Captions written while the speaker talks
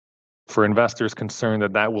For investors concerned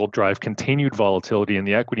that that will drive continued volatility in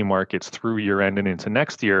the equity markets through year end and into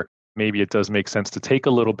next year, maybe it does make sense to take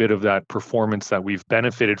a little bit of that performance that we've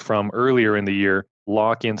benefited from earlier in the year,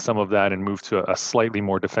 lock in some of that and move to a slightly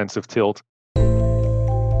more defensive tilt.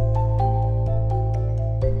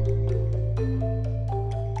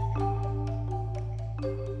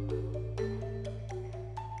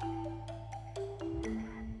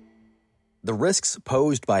 The risks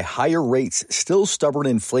posed by higher rates, still stubborn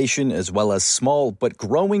inflation, as well as small but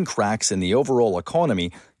growing cracks in the overall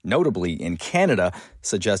economy, notably in Canada,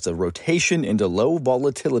 suggest a rotation into low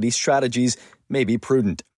volatility strategies may be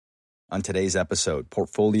prudent. On today's episode,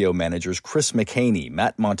 portfolio managers Chris McKaney,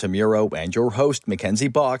 Matt Montemuro, and your host Mackenzie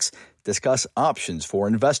Box discuss options for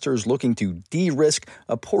investors looking to de-risk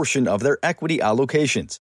a portion of their equity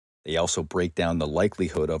allocations. They also break down the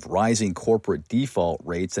likelihood of rising corporate default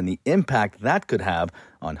rates and the impact that could have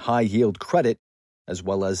on high-yield credit, as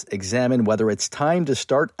well as examine whether it's time to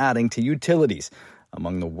start adding to utilities,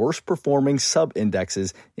 among the worst-performing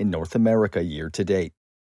sub-indexes in North America year-to-date.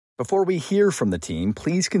 Before we hear from the team,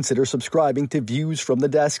 please consider subscribing to Views from the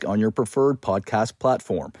Desk on your preferred podcast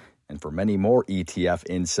platform. And for many more ETF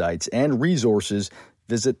insights and resources,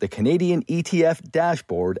 visit the Canadian ETF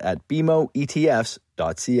dashboard at bmoetfs.ca.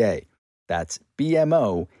 That's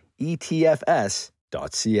bmoetfs.ca.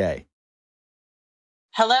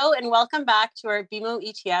 Hello and welcome back to our BMO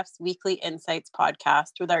ETF's Weekly Insights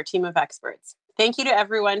podcast with our team of experts. Thank you to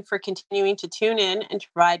everyone for continuing to tune in and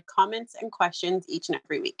to provide comments and questions each and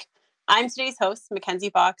every week. I'm today's host, Mackenzie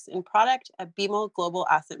Box, in product at BMO Global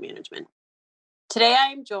Asset Management. Today, I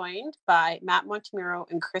am joined by Matt Montemuro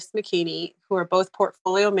and Chris McKaney, who are both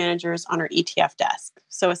portfolio managers on our ETF desk.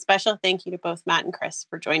 So a special thank you to both Matt and Chris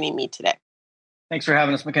for joining me today. Thanks for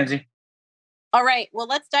having us, Mackenzie. All right, well,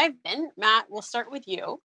 let's dive in. Matt, we'll start with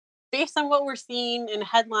you. Based on what we're seeing in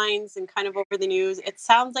headlines and kind of over the news, it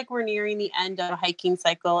sounds like we're nearing the end of a hiking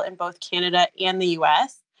cycle in both Canada and the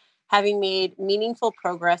US, having made meaningful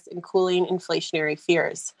progress in cooling inflationary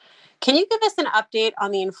fears. Can you give us an update on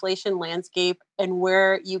the inflation landscape and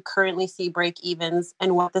where you currently see break-evens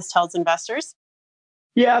and what this tells investors?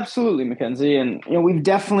 Yeah, absolutely, Mackenzie. And we've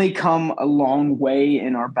definitely come a long way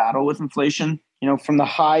in our battle with inflation. From the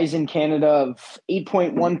highs in Canada of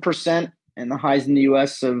 8.1% and the highs in the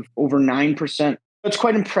US of over 9%. It's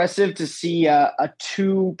quite impressive to see a 2%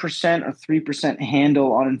 or 3%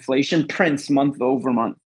 handle on inflation prints month over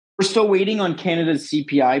month. We're still waiting on Canada's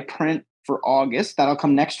CPI print for August. That'll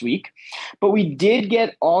come next week. But we did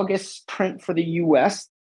get August print for the US.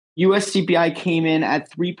 US CPI came in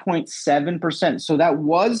at 3.7%. So that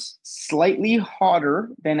was slightly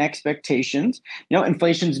hotter than expectations.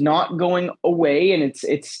 Inflation's not going away and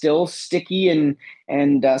it's still sticky and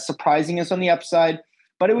surprising us on the upside.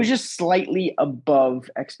 But it was just slightly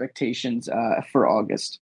above expectations for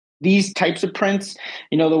August. These types of prints,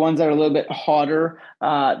 the ones that are a little bit hotter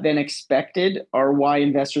than expected, are why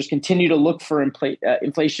investors continue to look for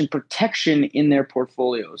inflation protection in their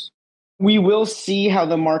portfolios. We will see how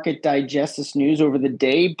the market digests this news over the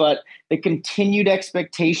day, but the continued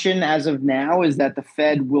expectation as of now is that the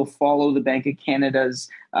Fed will follow the Bank of Canada's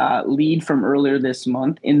lead from earlier this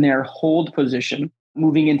month in their hold position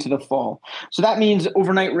moving into the fall. So that means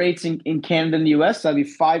overnight rates in Canada and the US, that'll be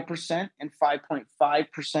 5% and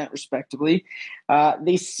 5.5% respectively.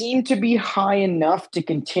 They seem to be high enough to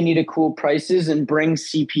continue to cool prices and bring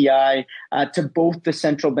CPI to both the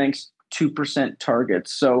central bank's 2%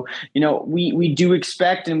 targets. So, we do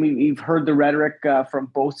expect, and we've heard the rhetoric from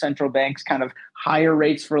both central banks, kind of higher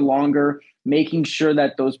rates for longer, making sure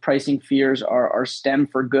that those pricing fears are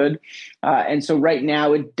stemmed for good. And so right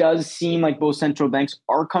now it does seem like both central banks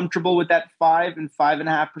are comfortable with that 5 and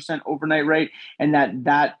 5.5% overnight rate, and that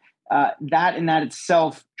in that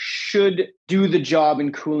itself should do the job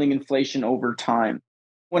in cooling inflation over time.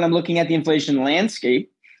 When I'm looking at the inflation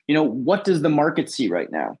landscape, what does the market see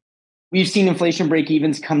right now? We've seen inflation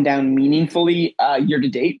break-evens come down meaningfully year to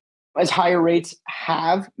date, as higher rates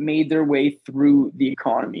have made their way through the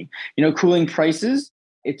economy. Cooling prices,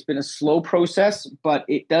 it's been a slow process, but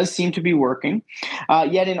it does seem to be working.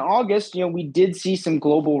 Yet in August, we did see some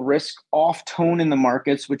global risk off tone in the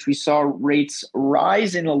markets, which we saw rates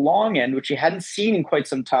rise in the long end, which we hadn't seen in quite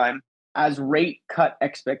some time, as rate cut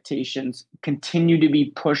expectations continue to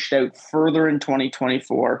be pushed out further in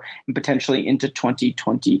 2024 and potentially into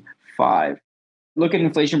 2025. Look at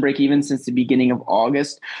inflation break-even since the beginning of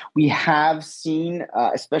August. We have seen,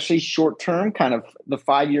 especially short-term, kind of the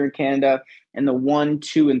 5-year in Canada and the 1,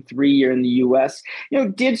 2, and 3 year in the US,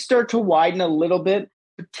 did start to widen a little bit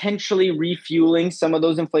potentially refueling some of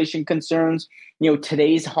those inflation concerns.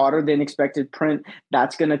 Today's hotter than expected print,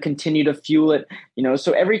 that's going to continue to fuel it.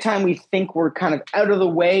 So every time we think we're kind of out of the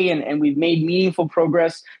way and we've made meaningful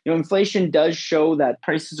progress, inflation does show that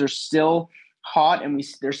prices are still hot and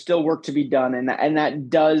there's still work to be done. And that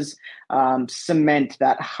does cement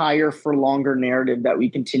that higher for longer narrative that we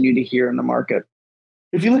continue to hear in the market.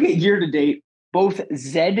 If you look at year to date, both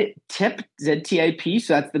ZTIP,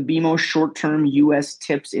 so that's the BMO short-term U.S.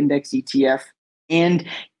 TIPS Index ETF, and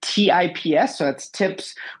TIPS, so that's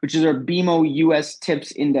TIPS, which is our BMO U.S.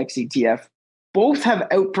 TIPS Index ETF. Both have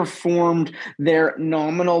outperformed their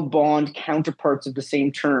nominal bond counterparts of the same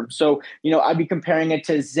term. So, I'd be comparing it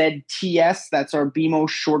to ZTS, that's our BMO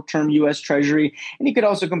short-term U.S. Treasury. And you could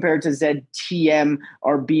also compare it to ZTM,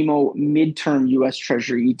 our BMO mid-term U.S.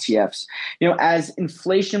 Treasury ETFs. As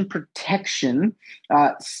inflation protection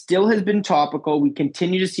still has been topical, we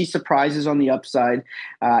continue to see surprises on the upside,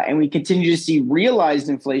 and we continue to see realized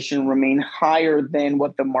inflation remain higher than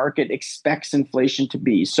what the market expects inflation to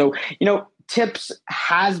be. So, TIPS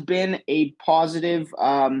has been a positive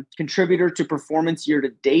contributor to performance year to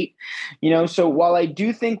date. So while I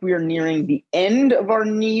do think we are nearing the end of our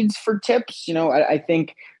needs for TIPS, I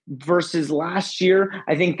think versus last year,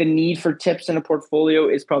 I think the need for TIPS in a portfolio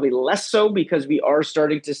is probably less so because we are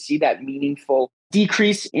starting to see that meaningful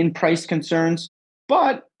decrease in price concerns.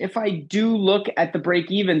 But if I do look at the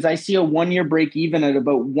break-evens, I see a one-year break-even at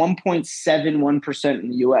about 1.71% in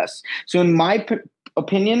the U.S. So in my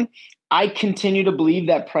opinion, I continue to believe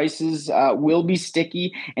that prices will be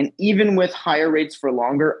sticky. And even with higher rates for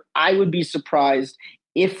longer, I would be surprised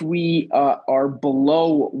if we are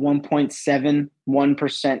below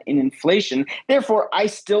 1.71% in inflation. Therefore, I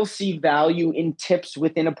still see value in TIPS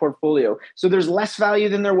within a portfolio. So there's less value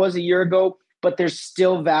than there was a year ago, but there's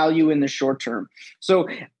still value in the short term. So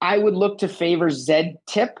I would look to favor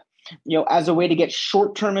ZTIP, as a way to get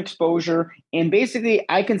short-term exposure. And basically,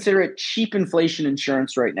 I consider it cheap inflation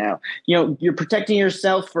insurance right now. You're protecting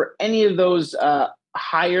yourself for any of those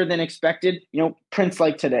higher than expected, prints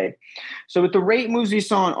like today. So with the rate moves we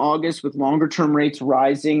saw in August, with longer-term rates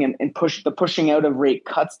rising and the pushing out of rate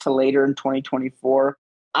cuts to later in 2024,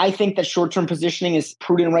 I think that short-term positioning is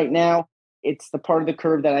prudent right now. It's the part of the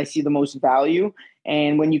curve that I see the most value.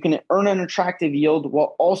 And when you can earn an attractive yield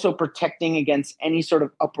while also protecting against any sort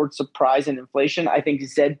of upward surprise in inflation, I think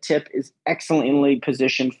ZTIP is excellently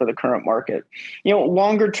positioned for the current market.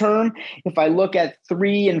 Longer term, if I look at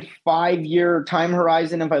 3 and 5 year time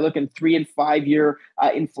horizon, if I look at 3 and 5 year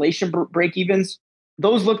inflation break-evens,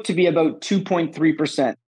 those look to be about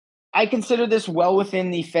 2.3%. I consider this well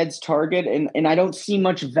within the Fed's target, and I don't see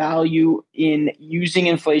much value in using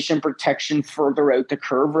inflation protection further out the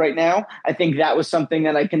curve right now. I think that was something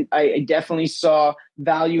that I definitely saw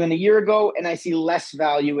value in a year ago, and I see less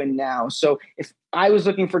value in now. So if I was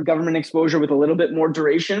looking for government exposure with a little bit more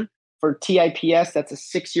duration, for TIPS, that's a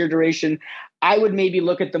 6-year duration, I would maybe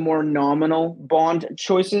look at the more nominal bond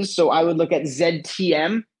choices. So I would look at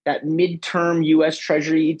ZTM, that midterm U.S.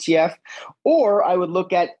 Treasury ETF, or I would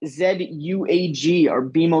look at ZUAG, or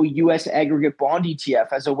BMO U.S. Aggregate Bond ETF,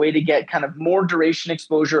 as a way to get kind of more duration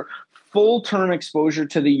exposure, full term exposure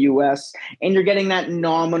to the U.S., and you're getting that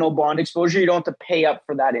nominal bond exposure. You don't have to pay up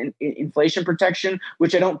for that inflation protection,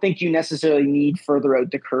 which I don't think you necessarily need further out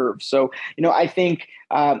the curve. So, I think,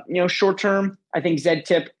 short term, I think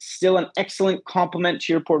ZTIP still an excellent complement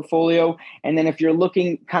to your portfolio. And then if you're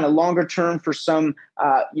looking kind of longer term for some,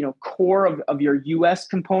 core of your U.S.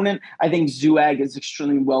 component, I think ZUAG is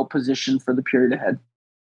extremely well positioned for the period ahead.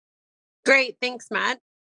 Great. Thanks, Matt.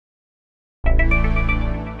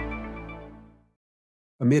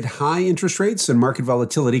 Amid high interest rates and market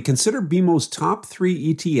volatility, consider BMO's top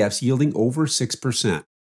 3 ETFs yielding over 6%.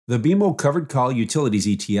 The BMO Covered Call Utilities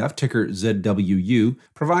ETF, ticker ZWU,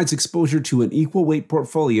 provides exposure to an equal weight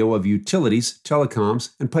portfolio of utilities,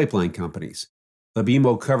 telecoms, and pipeline companies. The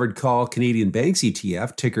BMO Covered Call Canadian Banks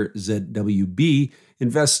ETF, ticker ZWB,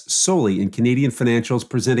 invests solely in Canadian financials,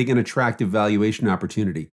 presenting an attractive valuation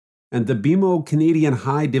opportunity. And the BMO Canadian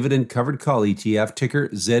High Dividend Covered Call ETF, ticker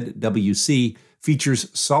ZWC, features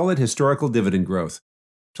solid historical dividend growth.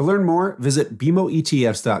 To learn more, visit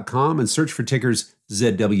BMOETFs.com and search for tickers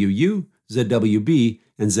ZWU, ZWB,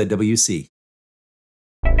 and ZWC.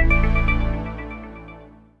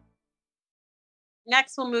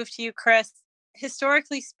 Next, we'll move to you, Chris.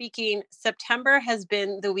 Historically speaking, September has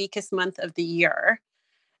been the weakest month of the year.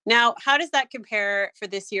 Now, how does that compare for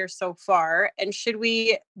this year so far? And should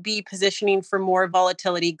we be positioning for more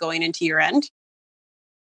volatility going into year end?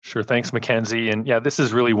 Sure. Thanks, Mackenzie. And yeah, this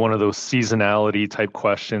is really one of those seasonality type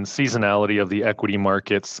questions, seasonality of the equity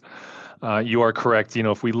markets. You are correct.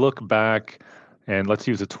 If we look back, and let's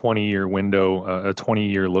use a 20-year window, a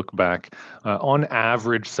 20-year look back. On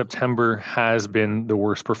average, September has been the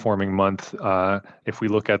worst performing month if we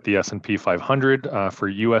look at the S&P 500 for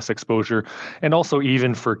U.S. exposure, and also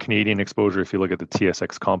even for Canadian exposure if you look at the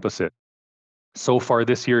TSX Composite. So far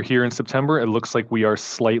this year here in September, it looks like we are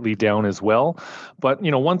slightly down as well. But,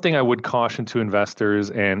 one thing I would caution to investors,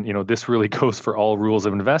 and, this really goes for all rules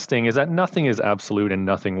of investing, is that nothing is absolute and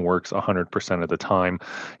nothing works 100% of the time.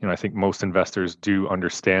 I think most investors do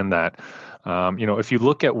understand that. If you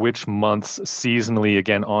look at which months seasonally,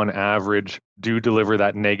 again, on average, do deliver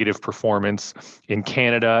that negative performance. In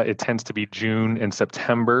Canada, it tends to be June and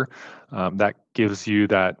September. That gives you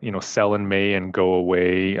that, sell in May and go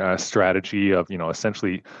away strategy of,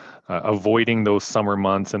 essentially avoiding those summer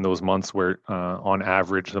months and those months where, on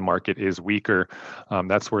average, the market is weaker.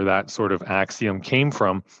 That's where that sort of axiom came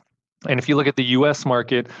from. And if you look at the U.S.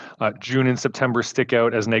 market, June and September stick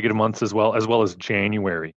out as negative months as well as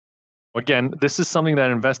January. Again, this is something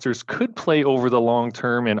that investors could play over the long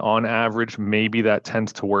term, and on average, maybe that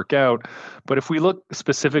tends to work out. But if we look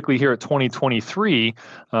specifically here at 2023,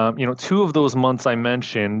 two of those months I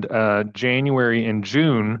mentioned, January and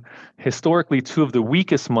June, historically two of the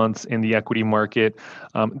weakest months in the equity market.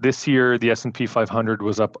 This year, the S&P 500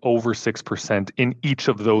 was up over 6% in each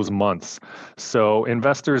of those months. So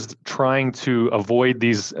investors trying to avoid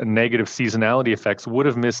these negative seasonality effects would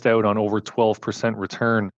have missed out on over 12%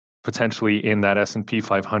 return potentially in that S&P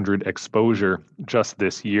 500 exposure just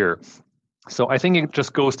this year. So I think it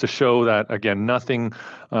just goes to show that, again, nothing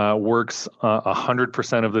works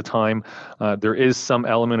 100% of the time. There is some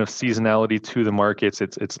element of seasonality to the markets.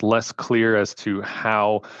 It's less clear as to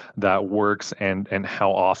how that works and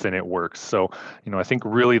how often it works. So, I think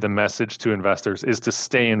really the message to investors is to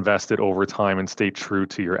stay invested over time and stay true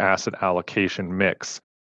to your asset allocation mix.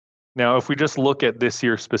 Now, if we just look at this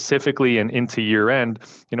year specifically and into year end,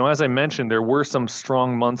 as I mentioned, there were some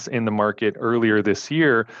strong months in the market earlier this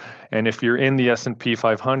year. And if you're in the S&P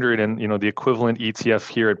 500 and, the equivalent ETF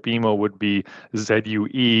here at BMO would be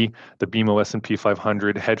ZUE, the BMO S&P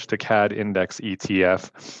 500 hedge to CAD index ETF.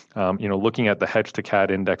 Looking at the hedge to CAD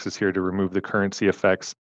indexes here to remove the currency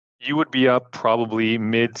effects, you would be up probably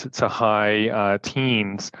mid to high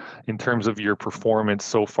teens in terms of your performance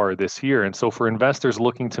so far this year. And so for investors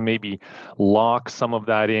looking to maybe lock some of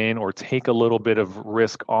that in or take a little bit of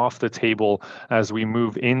risk off the table as we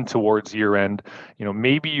move in towards year end,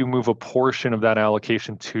 maybe you move a portion of that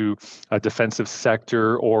allocation to a defensive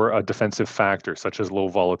sector or a defensive factor, such as low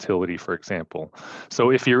volatility, for example.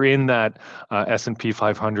 So if you're in that S&P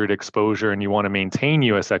 500 exposure and you want to maintain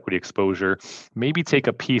U.S. equity exposure, maybe take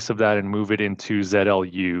a piece of that and move it into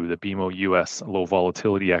ZLU, the BMO US Low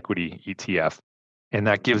Volatility Equity ETF. And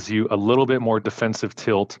that gives you a little bit more defensive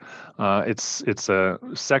tilt. It's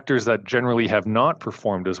sectors that generally have not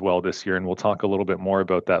performed as well this year, and we'll talk a little bit more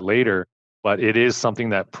about that later. But it is something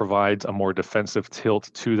that provides a more defensive tilt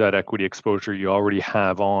to that equity exposure you already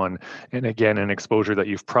have on. And again, an exposure that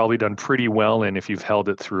you've probably done pretty well in if you've held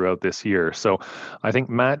it throughout this year. So I think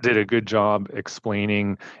Matt did a good job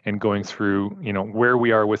explaining and going through, where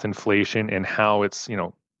we are with inflation and how it's,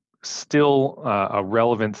 still a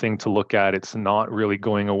relevant thing to look at. It's not really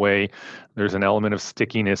going away. There's an element of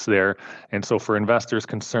stickiness there. And so for investors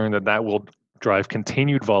concerned that will drive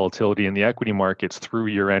continued volatility in the equity markets through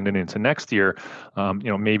year end and into next year,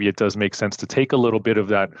 maybe it does make sense to take a little bit of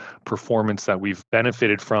that performance that we've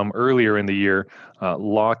benefited from earlier in the year,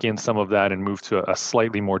 lock in some of that and move to a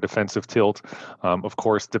slightly more defensive tilt. Of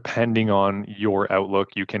course, depending on your outlook,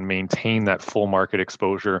 you can maintain that full market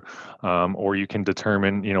exposure, or you can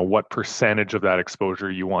determine, what percentage of that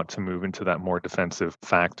exposure you want to move into that more defensive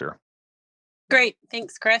factor. Great.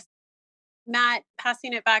 Thanks, Chris. Matt,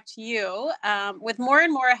 passing it back to you. With more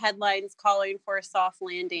and more headlines calling for a soft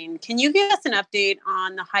landing, can you give us an update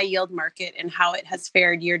on the high yield market and how it has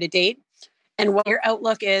fared year to date and what your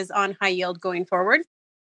outlook is on high yield going forward?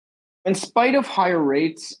 In spite of higher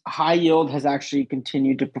rates, high yield has actually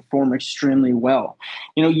continued to perform extremely well.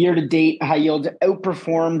 Year to date, high yield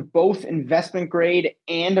outperformed both investment grade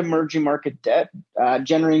and emerging market debt,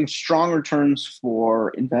 generating strong returns for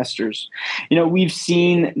investors. We've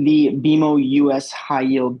seen the BMO US High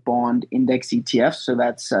Yield Bond Index ETF, so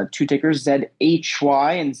that's two tickers,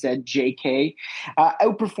 ZHY and ZJK,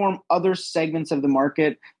 outperform other segments of the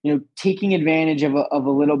market, taking advantage of a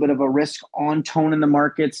little bit of a risk on tone in the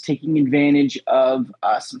markets, taking advantage of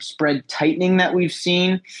some spread tightening that we've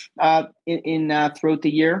seen in throughout the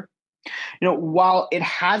year. While it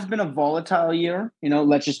has been a volatile year,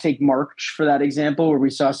 let's just take March for that example, where we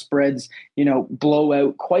saw spreads, blow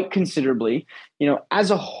out quite considerably.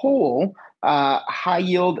 As a whole, high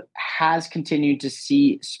yield has continued to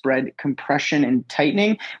see spread compression and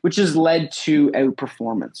tightening, which has led to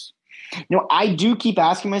outperformance. I do keep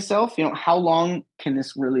asking myself, how long can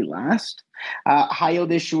this really last? High yield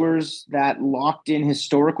issuers that locked in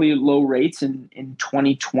historically low rates in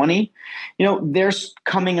 2020, they're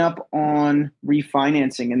coming up on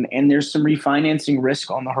refinancing, and there's some refinancing risk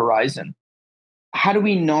on the horizon. How do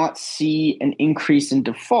we not see an increase in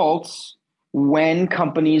defaults when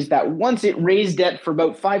companies that once it raised debt for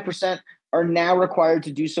about 5% are now required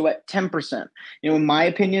to do so at 10%. In my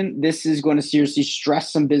opinion, this is going to seriously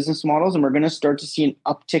stress some business models, and we're going to start to see an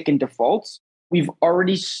uptick in defaults. We've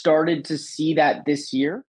already started to see that this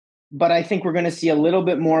year, but I think we're going to see a little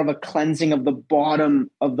bit more of a cleansing of the bottom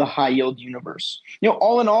of the high yield universe.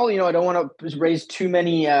 All in all, I don't want to raise too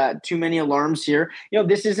many alarms here.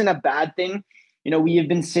 This isn't a bad thing. We have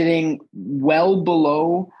been sitting well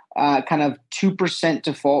below kind of 2%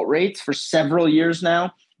 default rates for several years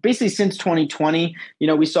now. Basically, since 2020,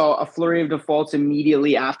 we saw a flurry of defaults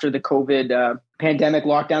immediately after the COVID pandemic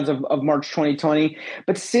lockdowns of March 2020.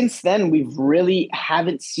 But since then, we've really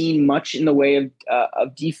haven't seen much in the way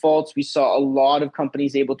of defaults. We saw a lot of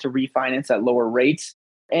companies able to refinance at lower rates,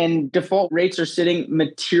 and default rates are sitting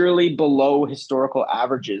materially below historical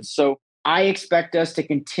averages. So I expect us to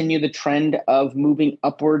continue the trend of moving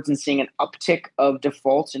upwards and seeing an uptick of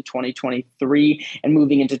defaults in 2023 and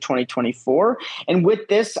moving into 2024. And with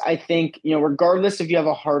this, I think, regardless if you have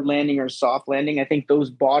a hard landing or a soft landing, I think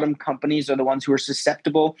those bottom companies are the ones who are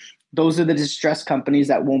susceptible. Those are the distressed companies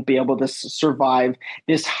that won't be able to survive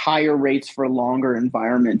this higher rates for longer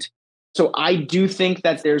environment. So I do think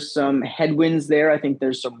that there's some headwinds there. I think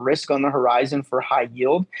there's some risk on the horizon for high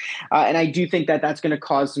yield. And I do think that that's going to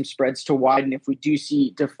cause some spreads to widen if we do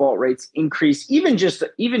see default rates increase, even just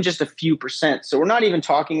a few percent. So we're not even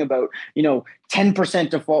talking about, 10%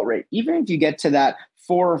 default rate. Even if you get to that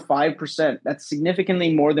 4 or 5%, that's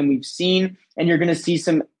significantly more than we've seen. And you're going to see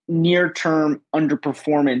some near-term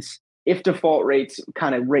underperformance if default rates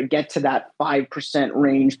kind of get to that 5%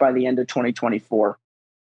 range by the end of 2024.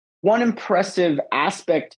 One impressive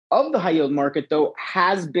aspect of the high yield market, though,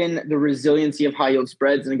 has been the resiliency of high yield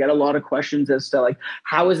spreads. And I get a lot of questions as to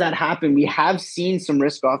how has that happened? We have seen some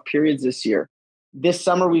risk off periods this year. This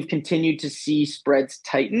summer, we've continued to see spreads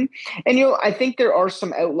tighten. And, I think there are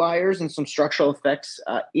some outliers and some structural effects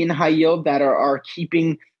in high yield that are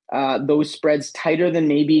keeping those spreads tighter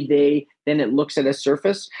than it looks at a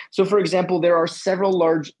surface. So, for example, there are several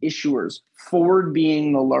large issuers, Ford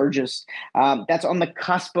being the largest, that's on the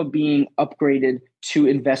cusp of being upgraded to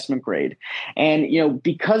investment grade. And,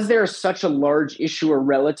 because they're such a large issuer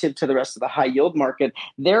relative to the rest of the high yield market,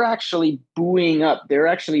 they're actually buoying up. They're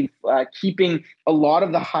actually keeping a lot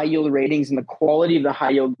of the high yield ratings and the quality of the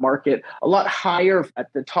high yield market a lot higher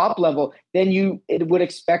at the top level than you would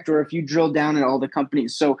expect, or if you drill down at all the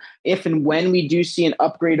companies. So if and when we do see an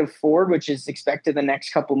upgrade of Ford, which is expected the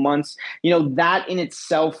next couple months, that in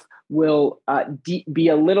itself will be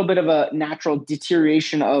a little bit of a natural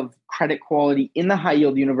deterioration of credit quality in the high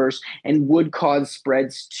yield universe and would cause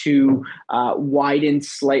spreads to widen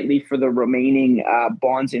slightly for the remaining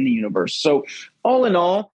bonds in the universe. So all in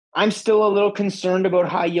all, I'm still a little concerned about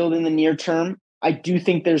high yield in the near term. I do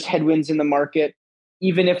think there's headwinds in the market.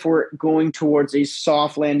 Even if we're going towards a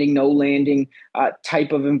soft landing, no landing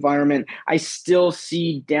type of environment, I still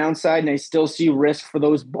see downside and I still see risk for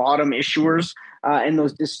those bottom issuers and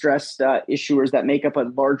those distressed issuers that make up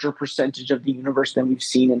a larger percentage of the universe than we've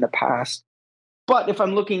seen in the past. But if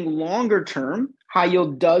I'm looking longer term, high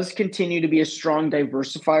yield does continue to be a strong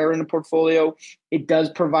diversifier in a portfolio. It does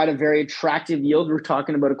provide a very attractive yield. We're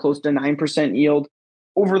talking about a close to 9% yield.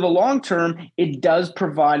 Over the long term, it does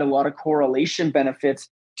provide a lot of correlation benefits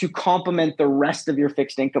to complement the rest of your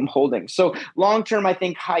fixed income holdings. So long term, I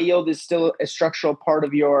think high yield is still a structural part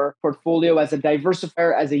of your portfolio as a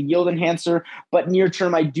diversifier, as a yield enhancer. But near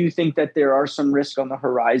term, I do think that there are some risk on the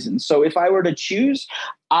horizon. So if I were to choose,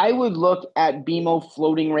 I would look at BMO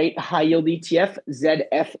floating rate high yield ETF,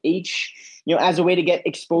 ZFH, as a way to get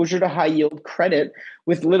exposure to high yield credit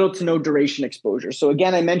with little to no duration exposure. So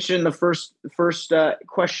again, I mentioned in the first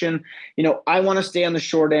question, I want to stay on the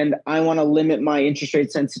short end. I want to limit my interest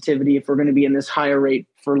rate sensitivity if we're going to be in this higher rate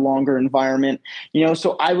for longer environment.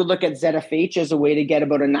 So I would look at ZFH as a way to get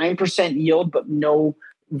about a 9% yield, but no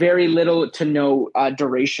very little to no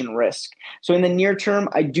duration risk. So in the near term,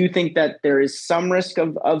 I do think that there is some risk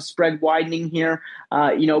of spread widening here.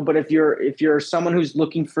 But if you're someone who's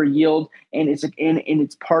looking for yield and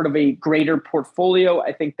it's part of a greater portfolio,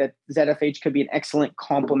 I think that ZFH could be an excellent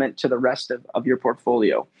complement to the rest of your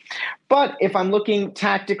portfolio. But if I'm looking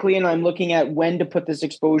tactically and I'm looking at when to put this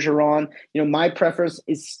exposure on, my preference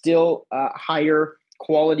is still higher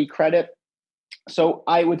quality credit. So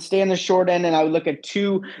I would stay on the short end and I would look at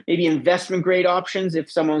two maybe investment grade options.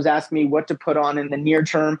 If someone was asking me what to put on in the near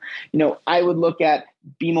term, I would look at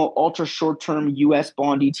BMO Ultra Short Term US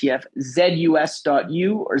Bond ETF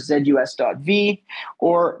ZUS.U or ZUS.V,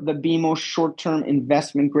 or the BMO Short Term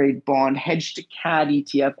Investment Grade Bond Hedge to CAD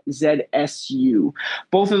ETF ZSU.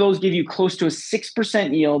 Both of those give you close to a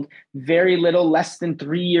 6% yield, very little, less than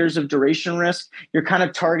 3 years of duration risk. You're kind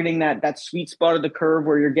of targeting that sweet spot of the curve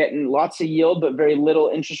where you're getting lots of yield but very little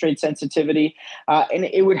interest rate sensitivity, and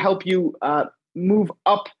it would help you move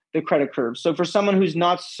up the credit curve. So for someone who's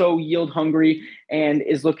not so yield hungry and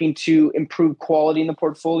is looking to improve quality in the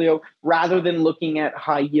portfolio, rather than looking at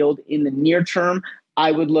high yield in the near term,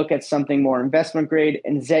 I would look at something more investment grade,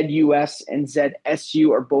 and ZUS and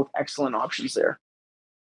ZSU are both excellent options there.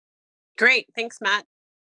 Great. Thanks, Matt.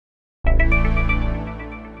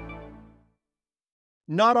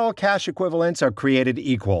 Not all cash equivalents are created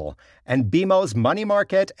equal, and BMO's money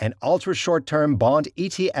market and ultra short-term bond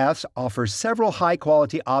ETFs offer several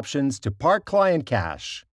high-quality options to park client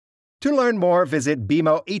cash. To learn more, visit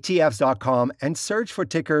BMOETFs.com and search for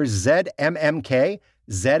tickers ZMMK,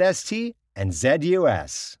 ZST, and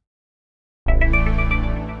ZUS.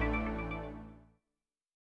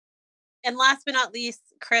 And last but not least,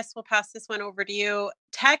 Chris, we'll pass this one over to you.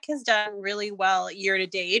 Tech has done really well year to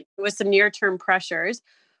date with some near-term pressures.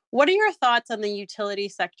 What are your thoughts on the utility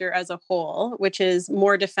sector as a whole, which is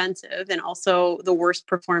more defensive and also the worst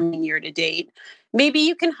performing year to date? Maybe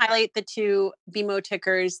you can highlight the two BMO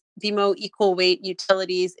tickers, BMO Equal Weight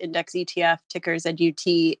Utilities Index ETF, ticker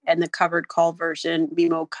ZUT, and the covered call version,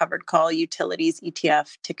 BMO Covered Call Utilities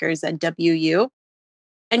ETF, ticker ZWU.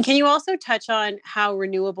 And can you also touch on how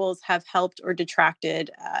renewables have helped or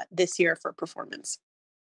detracted this year for performance?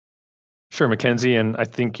 Sure, Mackenzie, and I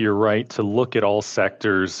think you're right to look at all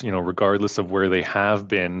sectors, regardless of where they have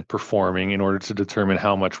been performing in order to determine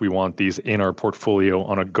how much we want these in our portfolio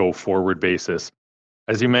on a go-forward basis.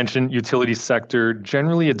 As you mentioned, utility sector,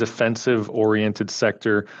 generally a defensive-oriented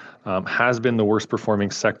sector, has been the worst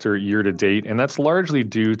performing sector year to date, and that's largely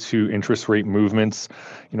due to interest rate movements.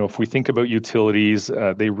 If we think about utilities,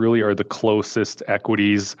 they really are the closest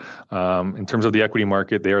equities. In terms of the equity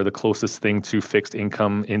market, they are the closest thing to fixed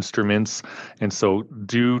income instruments, and so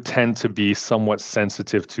do tend to be somewhat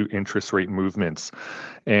sensitive to interest rate movements.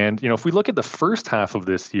 And, if we look at the first half of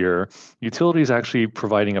this year, utilities actually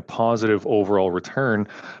providing a positive overall return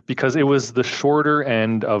because it was the shorter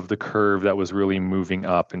end of the curve that was really moving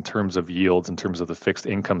up in terms of yields, in terms of the fixed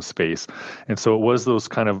income space. And so it was those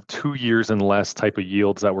kind of 2 years and less type of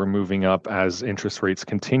yields that were moving up as interest rates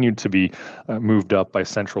continued to be moved up by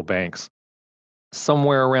central banks.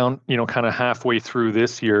 Somewhere around, kind of halfway through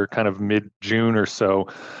this year, kind of mid-June or so,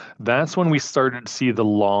 that's when we started to see the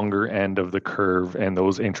longer end of the curve and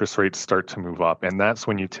those interest rates start to move up. And that's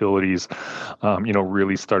when utilities,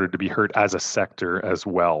 really started to be hurt as a sector as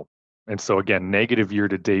well. And so again, negative year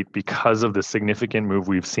to date because of the significant move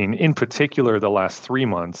we've seen, in particular the last 3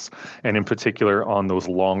 months, and in particular on those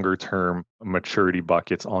longer term maturity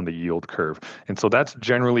buckets on the yield curve. And so that's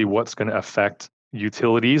generally what's going to affect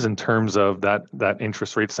utilities in terms of that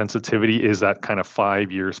interest rate sensitivity, is that kind of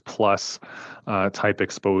 5 years plus type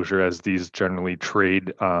exposure as these generally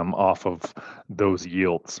trade off of those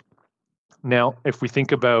yields. Now, if we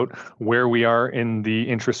think about where we are in the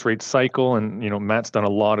interest rate cycle, and Matt's done a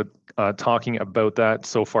lot of talking about that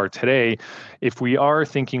so far today, if we are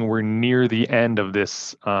thinking we're near the end of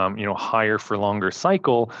this, higher for longer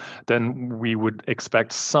cycle, then we would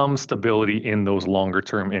expect some stability in those longer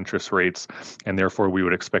term interest rates, and therefore we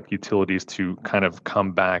would expect utilities to kind of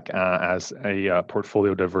come back as a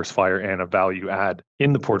portfolio diversifier and a value add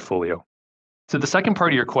in the portfolio. To the second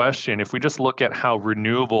part of your question, if we just look at how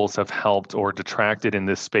renewables have helped or detracted in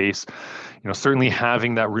this space, certainly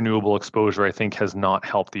having that renewable exposure, I think, has not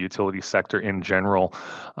helped the utility sector in general.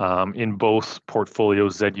 In both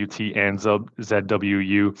portfolios, ZUT and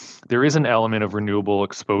ZWU, there is an element of renewable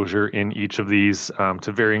exposure in each of these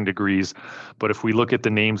to varying degrees. But if we look at the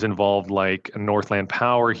names involved, like Northland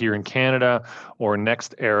Power here in Canada or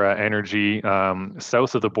Next Era Energy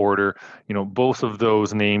south of the border, both of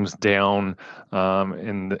those names down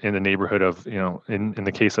in the neighborhood of, in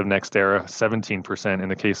the case of NextEra, 17%, in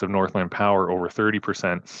the case of Northland Power, over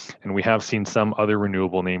 30%. And we have seen some other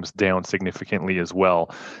renewable names down significantly as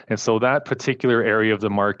well. And so that particular area of the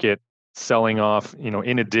market selling off,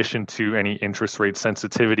 in addition to any interest rate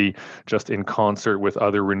sensitivity, just in concert with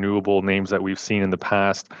other renewable names that we've seen in the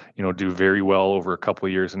past, do very well over a couple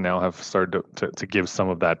of years and now have started to give some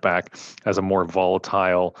of that back as a more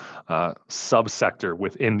volatile subsector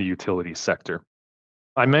within the utilities sector.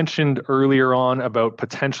 I mentioned earlier on about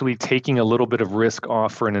potentially taking a little bit of risk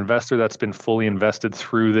off for an investor that's been fully invested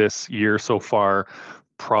through this year so far,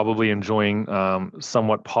 probably enjoying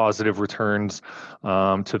somewhat positive returns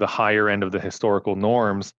to the higher end of the historical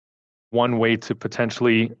norms. One way to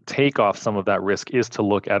potentially take off some of that risk is to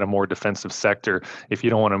look at a more defensive sector. If you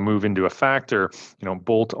don't want to move into a factor,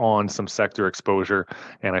 bolt on some sector exposure.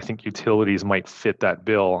 And I think utilities might fit that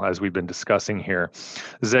bill, as we've been discussing here.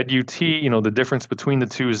 ZUT, the difference between the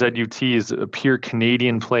two, ZUT is a pure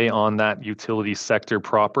Canadian play on that utility sector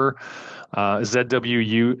proper.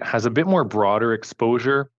 ZWU has a bit more broader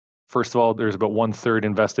exposure. First of all, there's about 1/3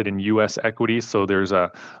 invested in U.S. equities, so there's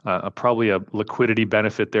probably a liquidity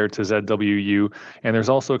benefit there to ZWU, and there's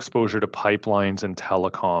also exposure to pipelines and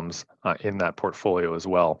telecoms in that portfolio as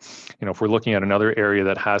well. If we're looking at another area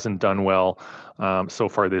that hasn't done well so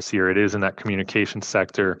far this year, it is in that communication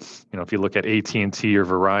sector. If you look at AT&T or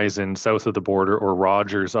Verizon south of the border, or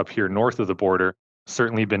Rogers up here north of the border,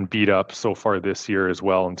 certainly been beat up so far this year as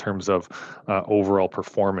well in terms of overall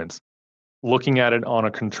performance. Looking at it on a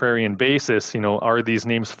contrarian basis, are these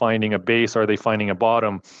names finding a base? Are they finding a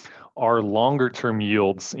bottom? Are longer term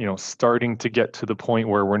yields, starting to get to the point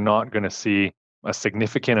where we're not going to see a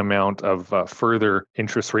significant amount of further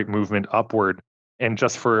interest rate movement upward? And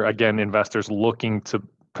just for, again, investors looking to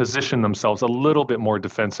position themselves a little bit more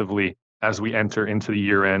defensively as we enter into the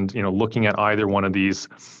year end, looking at either one of these,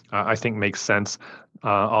 I think makes sense.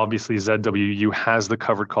 Obviously, ZWU has the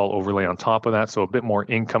covered call overlay on top of that, so a bit more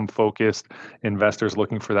income focused. Investors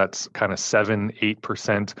looking for that kind of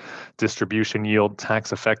 7-8% distribution yield,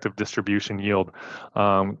 tax effective distribution yield,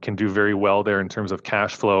 can do very well there in terms of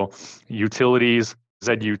cash flow. Utilities,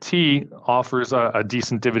 ZUT offers a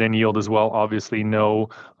decent dividend yield as well. Obviously, no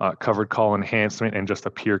covered call enhancement and just a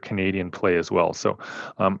pure Canadian play as well. So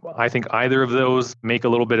I think either of those make a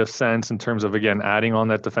little bit of sense in terms of, again, adding on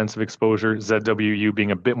that defensive exposure, ZWU being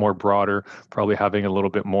a bit more broader, probably having a little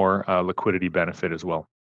bit more liquidity benefit as well.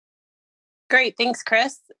 Great. Thanks,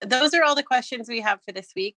 Chris. Those are all the questions we have for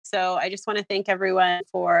this week. So I just want to thank everyone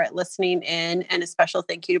for listening in, and a special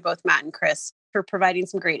thank you to both Matt and Chris for providing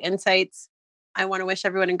some great insights. I want to wish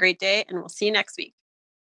everyone a great day, and we'll see you next week.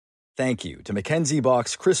 Thank you to Mackenzie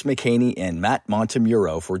Box, Chris McCaney, and Matt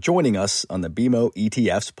Montemuro for joining us on the BMO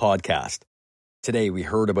ETFs podcast. Today, we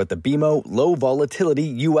heard about the BMO Low Volatility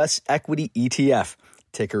U.S. Equity ETF,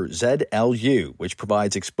 ticker ZLU, which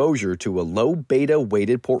provides exposure to a low beta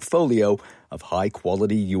weighted portfolio of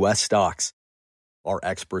high-quality U.S. stocks. Our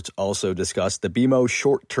experts also discussed the BMO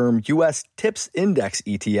Short-Term U.S. TIPS Index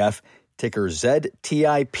ETF, ticker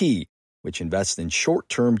ZTIP, which invests in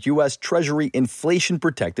short-term U.S. Treasury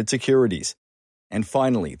inflation-protected securities. And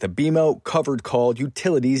finally, the BMO Covered Call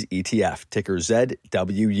Utilities ETF, ticker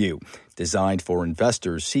ZWU, designed for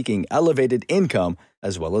investors seeking elevated income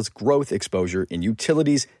as well as growth exposure in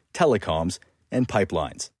utilities, telecoms, and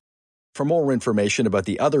pipelines. For more information about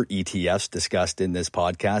the other ETFs discussed in this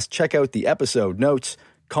podcast, check out the episode notes,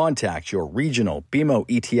 contact your regional BMO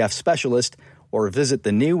ETF specialist, or visit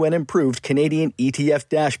the new and improved Canadian ETF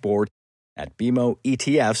dashboard at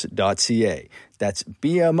bmoetfs.ca. That's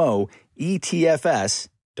bmoetfs.ca.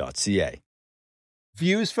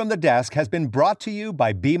 Views from the Desk has been brought to you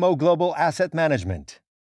by BMO Global Asset Management.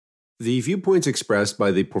 The viewpoints expressed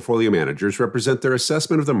by the portfolio managers represent their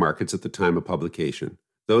assessment of the markets at the time of publication.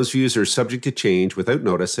 Those views are subject to change without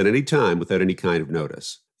notice at any time without any kind of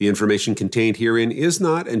notice. The information contained herein is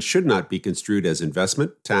not and should not be construed as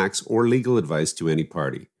investment, tax, or legal advice to any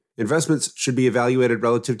party. Investments should be evaluated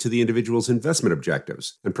relative to the individual's investment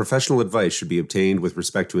objectives, and professional advice should be obtained with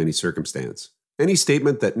respect to any circumstance. Any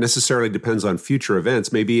statement that necessarily depends on future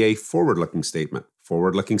events may be a forward-looking statement.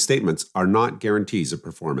 Forward-looking statements are not guarantees of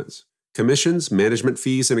performance. Commissions, management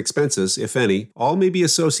fees, and expenses, if any, all may be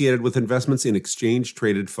associated with investments in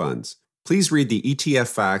exchange-traded funds. Please read the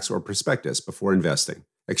ETF facts or prospectus before investing.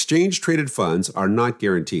 Exchange-traded funds are not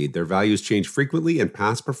guaranteed. Their values change frequently, and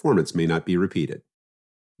past performance may not be repeated.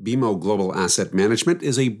 BMO Global Asset Management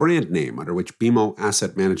is a brand name under which BMO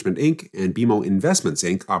Asset Management Inc. and BMO Investments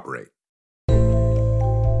Inc. operate.